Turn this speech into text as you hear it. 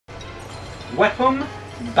Wehome,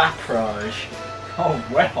 Praajhe. Oh,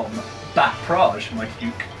 Wehome, Praajhe, my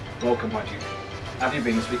Duke. Welcome, my Duke. How have you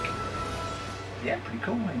been this week? Yeah, pretty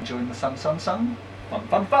cool. Enjoying the sun. Fun.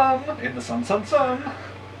 In the sun.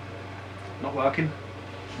 Not working?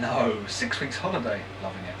 No, 6 weeks holiday.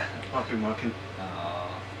 Loving it. I've been working. Ah,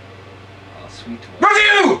 sweet.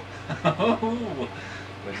 Review!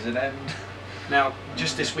 Where does it end? Now,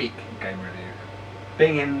 just this week, Game review.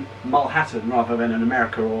 being in Manhattan rather than in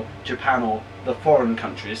America or Japan or the foreign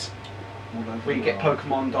countries, we get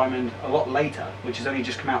Pokemon Diamond a lot later, which has only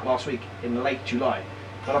just come out last week in late July.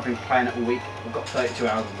 But I've been playing it all week. I've got 32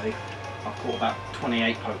 hours on me. I've caught about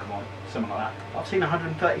 28 Pokemon, something like that. I've seen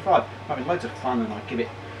 135. I'm having loads of fun, and I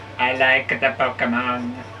like the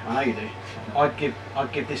Pokemon. I know you do. I'd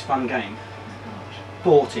give this fun game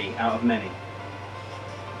 40 out of many.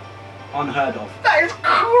 Unheard of. That is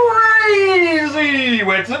crazy!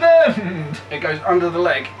 Where's it end? It goes under the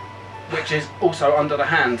leg, which is also under the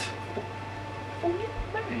hand.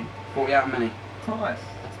 40 out of many. Alright.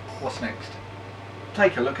 What's next?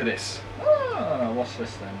 Take a look at this. Ah, what's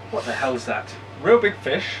this then? What the hell's that? Real Big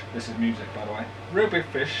Fish. This is music, by the way. Real Big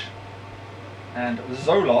Fish. And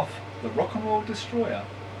Zoloff, the Rock and Roll Destroyer.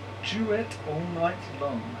 Duet all night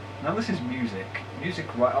long. Now this is music. Music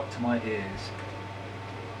right up to my ears.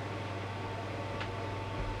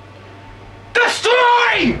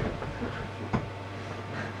 Destroy!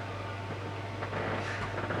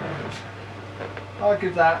 I'll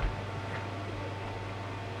give that.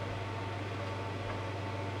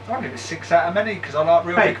 I'll give it 6 out of many because I like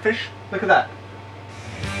Real Big Fish. Look at that.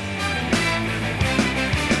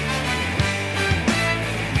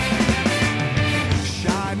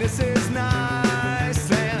 Shyness is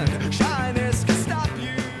nice and shyness can stop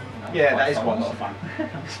you. Yeah, that is quite a lot of fun.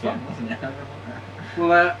 It's fun, wasn't it?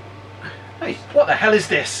 Well, hey, what the hell is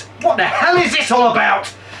this? What the hell is this all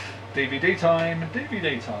about? DVD time.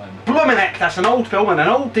 Blumeneck, that's an old film and an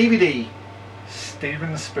old DVD.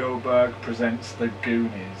 Steven Spielberg presents The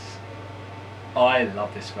Goonies. I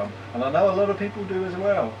love this film, and I know a lot of people do as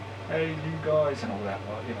well. Hey, you guys, and all that.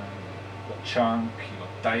 Like, you know, you've got Chunk, you've got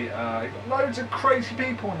Data, you've got loads of crazy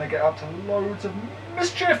people, and they get up to loads of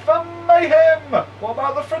mischief and mayhem. What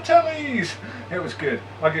about the Fratellis? It was good.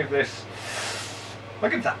 I give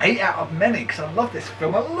that 8 out of many because I love this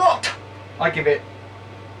film a lot. I give it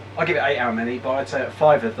 8 out of many, but I'd say that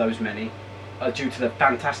 5 of those many are due to the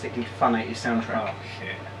fantastically fun 80s soundtrack. Oh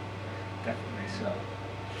shit, definitely so.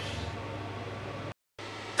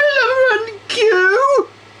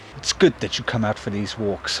 It's good that you come out for these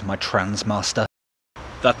walks, my trans master.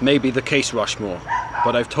 That may be the case, Rushmore,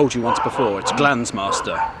 but I've told you once before, it's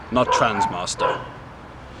Glansmaster, not Transmaster.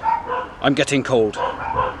 I'm getting cold.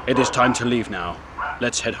 It is time to leave now.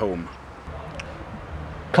 Let's head home.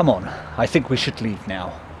 Come on, I think we should leave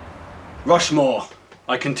now. Rushmore,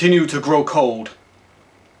 I continue to grow cold.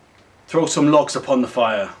 Throw some logs upon the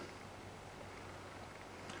fire.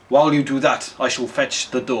 While you do that, I shall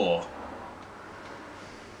fetch the door.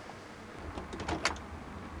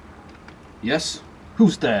 Yes?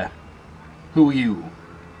 Who's there? Who are you?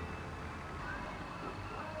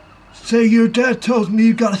 Say your dad tells me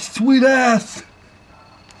you got a sweet ass.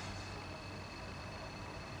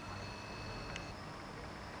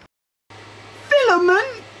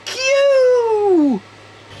 Filament Q!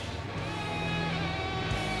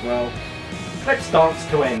 Well, let's dance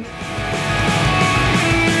to end.